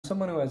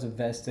someone who has a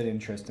vested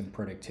interest in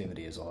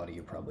productivity, as a lot of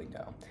you probably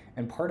know.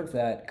 And part of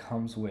that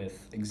comes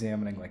with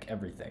examining like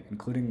everything,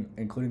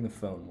 including the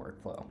phone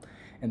workflow.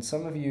 And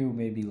some of you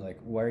may be like,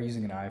 why are you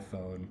using an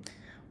iPhone?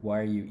 Why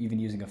are you even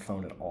using a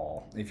phone at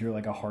all? If you're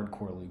like a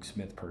hardcore Luke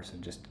Smith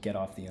person, just get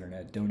off the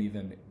internet. Don't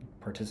even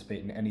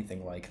participate in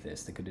anything like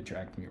this that could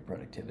detract from your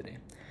productivity.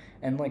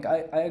 And like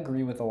I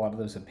agree with a lot of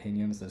those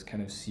opinions, those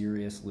kind of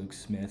serious Luke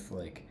Smith,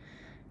 like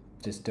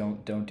just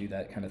don't do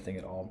that kind of thing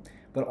at all.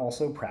 But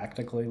also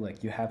practically,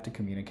 like you have to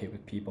communicate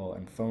with people,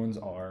 and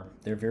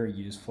they're very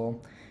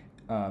useful.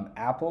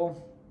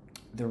 Apple,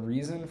 the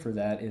reason for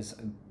that is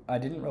I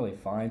didn't really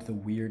find the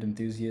weird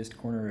enthusiast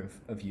corner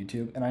of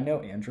YouTube, and I know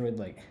Android,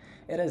 like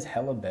it has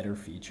hella better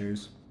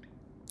features,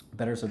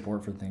 better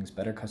support for things,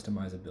 better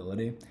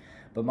customizability.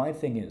 But my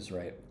thing is,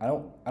 right, I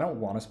don't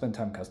want to spend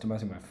time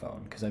customizing my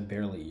phone because I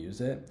barely use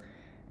it.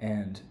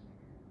 And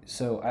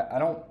so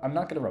I'm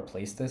not going to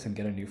replace this and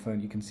get a new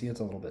phone. You can see it's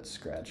a little bit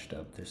scratched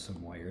up. There's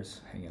some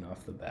wires hanging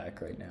off the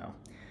back right now.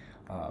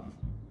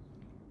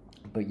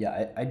 But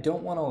yeah, I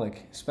don't want to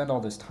like spend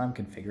all this time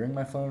configuring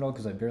my phone at all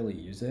because I barely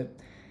use it.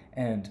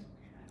 And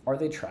are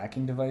they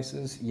tracking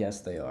devices?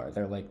 Yes, they are.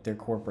 They're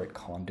corporate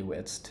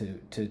conduits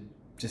to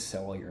just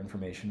sell all your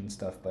information and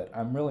stuff, but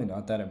I'm really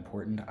not that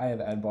important. I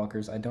have ad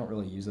blockers. I don't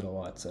really use it a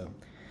lot, so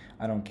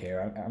I don't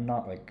care. I'm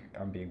not like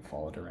I'm being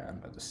followed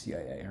around by the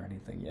CIA or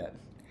anything yet.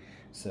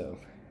 So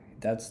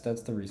that's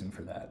the reason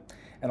for that.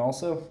 And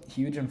also,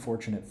 huge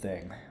unfortunate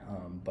thing,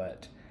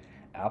 but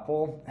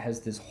Apple has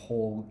this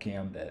whole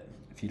gambit,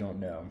 if you don't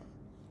know,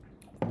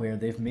 where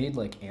they've made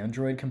like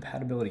Android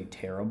compatibility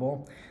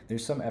terrible.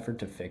 There's some effort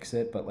to fix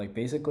it, but like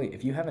basically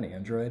if you have an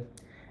Android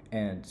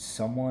and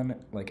someone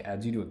like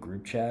adds you to a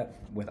group chat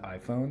with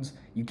iPhones,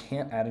 you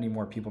can't add any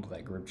more people to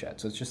that group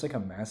chat. So it's just like a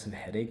massive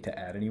headache to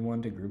add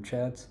anyone to group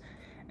chats.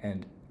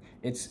 And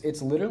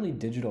it's literally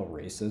digital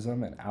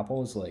racism, and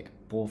Apple is like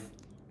both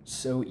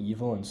so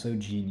evil and so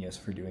genius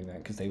for doing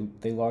that because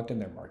they locked in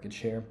their market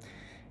share.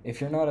 If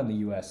you're not in the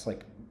US,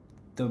 like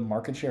the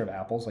market share of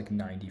Apple's like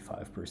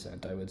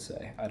 95%, I would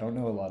say. I don't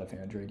know a lot of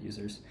Android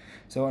users.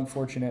 So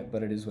unfortunate,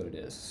 but it is what it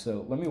is.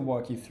 So let me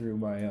walk you through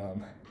my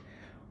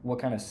what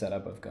kind of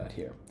setup I've got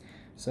here.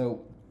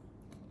 So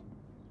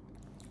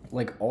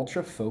like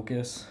ultra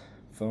focus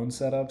phone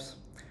setups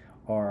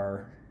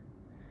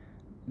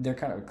they're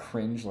kind of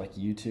cringe, like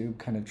YouTube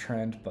kind of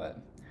trend,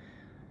 but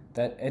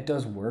that it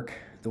does work.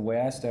 The way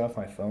I stay off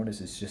my phone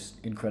is it's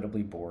just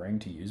incredibly boring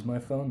to use my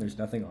phone. There's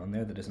nothing on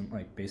there that isn't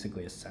like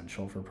basically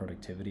essential for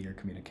productivity or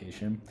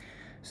communication.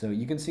 So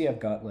you can see I've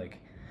got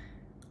like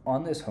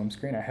on this home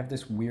screen, I have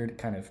this weird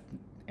kind of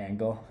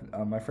angle.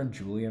 My friend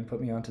Julian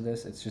put me onto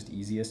this. It's just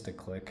easiest to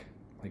click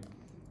like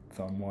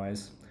phone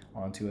wise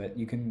onto it.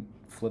 You can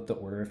flip the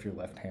order if you're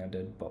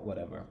left-handed, but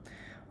whatever.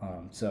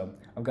 So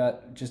I've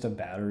got just a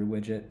battery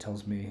widget,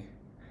 tells me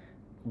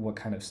what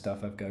kind of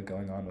stuff I've got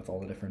going on with all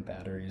the different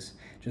batteries,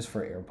 just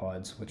for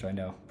AirPods, which I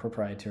know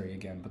proprietary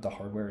again, but the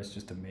hardware is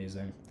just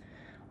amazing.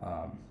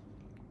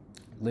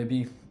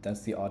 Libby,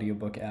 that's the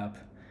audiobook app.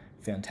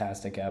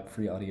 Fantastic app,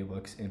 free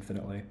audiobooks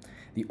infinitely.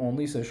 The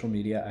only social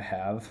media I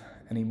have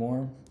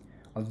anymore,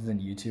 other than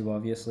YouTube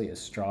obviously, is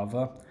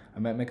Strava. I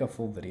might make a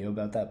full video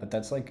about that, but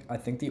that's like, I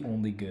think the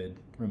only good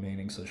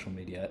remaining social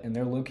media, and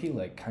they're low-key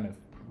like kind of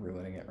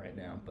ruining it right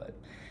now, but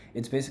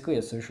it's basically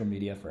a social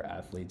media for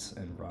athletes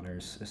and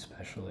runners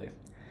especially.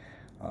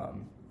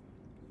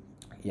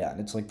 Yeah, and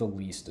it's like the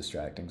least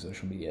distracting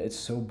social media. It's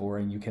so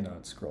boring you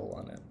cannot scroll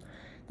on it.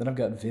 Then I've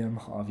got Vim,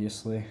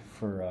 obviously,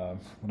 for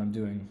when I'm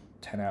doing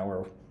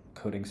 10-hour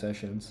coding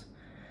sessions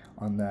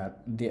on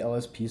that. The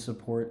LSP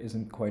support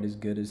isn't quite as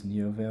good as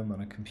NeoVim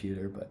on a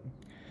computer, but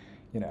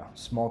you know,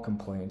 small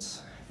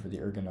complaints for the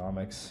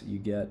ergonomics you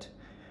get.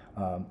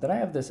 Then I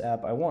have this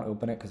app. I won't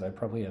open it because I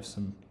probably have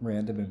some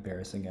random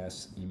embarrassing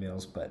ass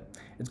emails, but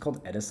it's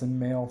called Edison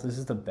Mail. This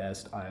is the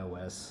best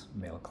iOS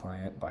mail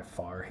client by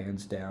far,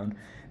 hands down.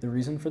 The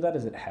reason for that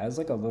is it has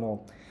like a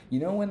little, you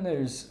know, when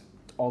there's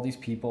all these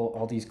people,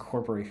 all these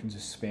corporations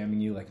just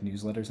spamming you like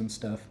newsletters and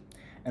stuff,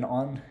 and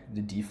on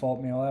the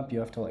default mail app you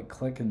have to like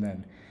click and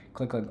then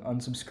click like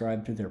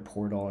unsubscribe through their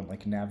portal and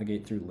like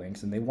navigate through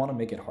links, and they want to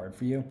make it hard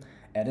for you.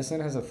 Edison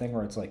has a thing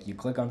where it's like you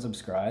click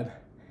unsubscribe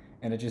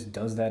and it just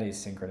does that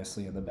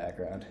asynchronously in the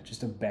background.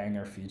 Just a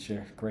banger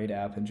feature. Great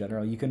app in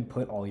general. You can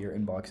put all your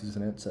inboxes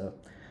in it. So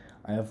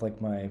I have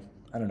like I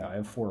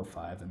have 4 or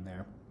 5 in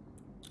there.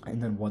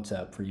 And then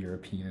WhatsApp for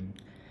European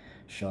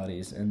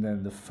shotties. And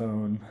then the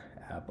phone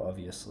app,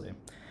 obviously.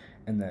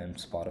 And then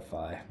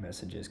Spotify,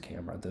 messages,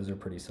 camera. Those are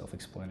pretty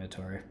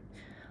self-explanatory.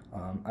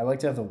 I like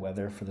to have the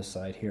weather for the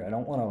side here. I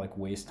don't want to like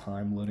waste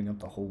time loading up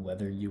the whole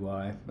weather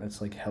UI.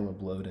 That's like hella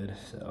bloated.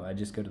 So I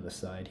just go to the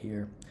side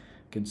here.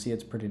 You can see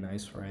it's pretty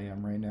nice where I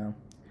am right now.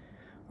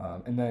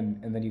 And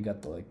then you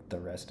got the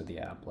rest of the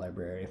app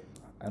library.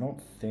 I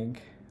don't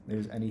think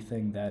there's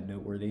anything that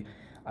noteworthy.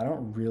 I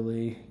don't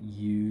really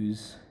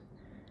use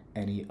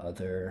any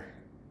other.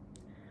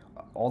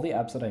 All the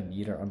apps that I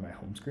need are on my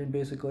home screen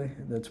basically.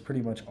 That's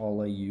pretty much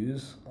all I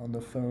use on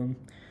the phone.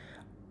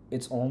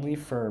 It's only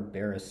for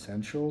bare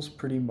essentials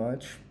pretty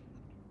much.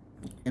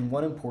 And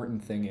one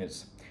important thing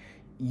is,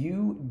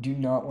 you do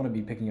not want to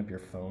be picking up your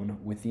phone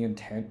with the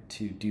intent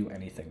to do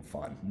anything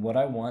fun. What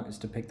I want is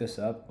to pick this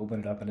up,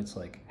 open it up, and it's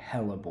like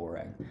hella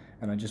boring.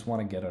 And I just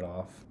want to get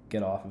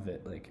off of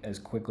it like as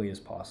quickly as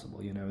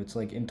possible. You know, it's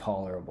like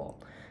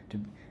intolerable.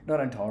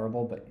 Not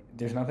intolerable, but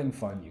there's nothing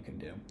fun you can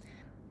do.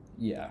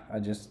 Yeah,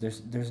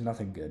 there's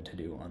nothing good to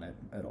do on it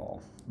at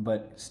all.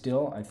 But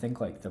still, I think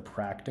like the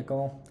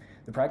practical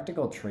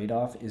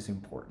trade-off is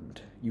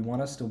important. You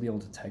want to still be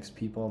able to text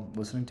people.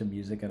 Listening to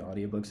music and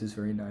audiobooks is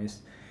very nice.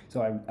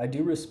 So I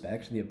do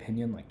respect the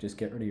opinion, like just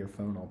get rid of your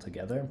phone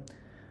altogether.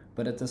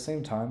 But at the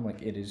same time,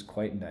 like it is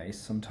quite nice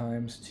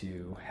sometimes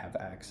to have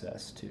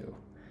access to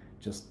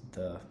just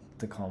the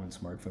common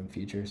smartphone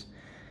features.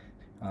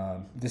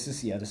 This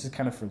is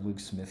kind of for Luke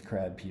Smith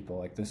crowd people.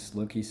 Like this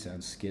low-key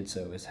sounds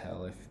schizo as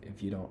hell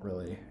if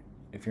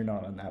you're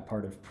not on that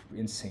part of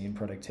insane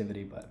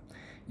productivity, but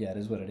yeah, it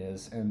is what it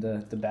is. And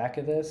the back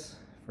of this,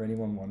 for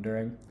anyone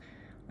wondering,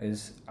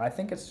 is I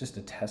think it's just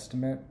a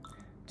testament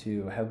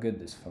to how good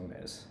this phone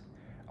is.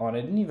 Oh, and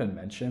I didn't even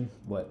mention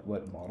what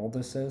model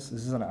this is.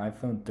 This is an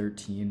iPhone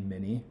 13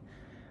 mini.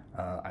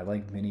 I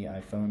like mini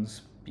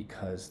iPhones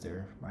because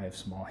I have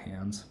small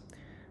hands.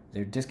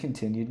 They're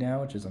discontinued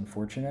now, which is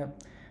unfortunate.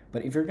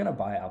 But if you're gonna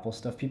buy Apple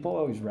stuff, people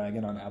always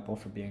ragging on Apple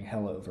for being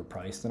hella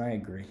overpriced, and I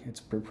agree.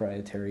 It's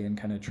proprietary and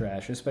kind of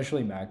trash,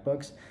 especially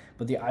MacBooks.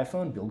 But the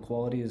iPhone build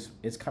quality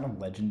it's kind of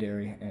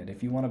legendary, and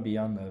if you want to be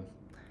on the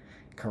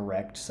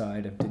correct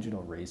side of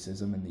digital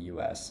racism in the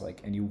US,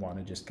 like, and you want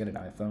to just get an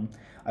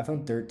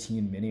iPhone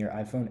 13 mini or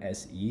iPhone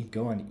SE,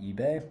 go on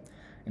eBay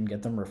and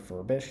get them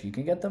refurbished. You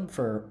can get them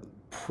for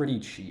pretty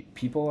cheap.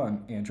 People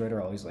on Android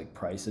are always like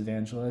price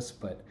evangelists,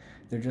 but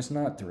they're just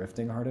not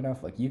thrifting hard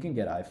enough. Like you can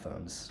get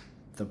iPhones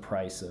the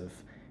price of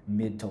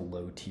mid to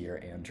low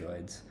tier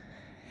Androids.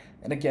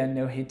 And again,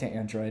 no hate to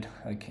Android.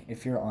 Like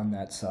if you're on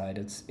that side,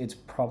 it's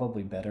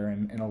probably better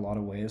in a lot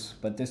of ways,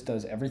 but this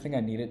does everything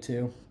I need it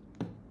to.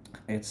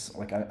 It's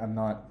like I'm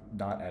not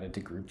added to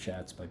group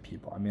chats by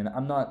people. I mean,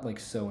 I'm not like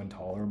so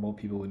intolerable.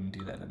 People wouldn't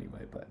do that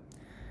anyway, but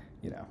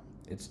you know,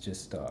 it's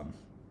just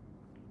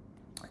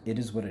it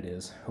is what it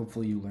is.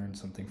 Hopefully you learned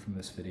something from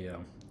this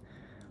video.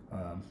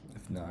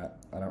 If not,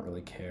 I don't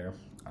really care.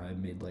 I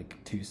made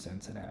like 2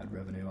 cents in ad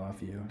revenue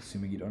off you,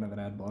 assuming you don't have an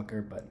ad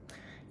blocker, but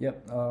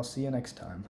yep, I'll see you next time.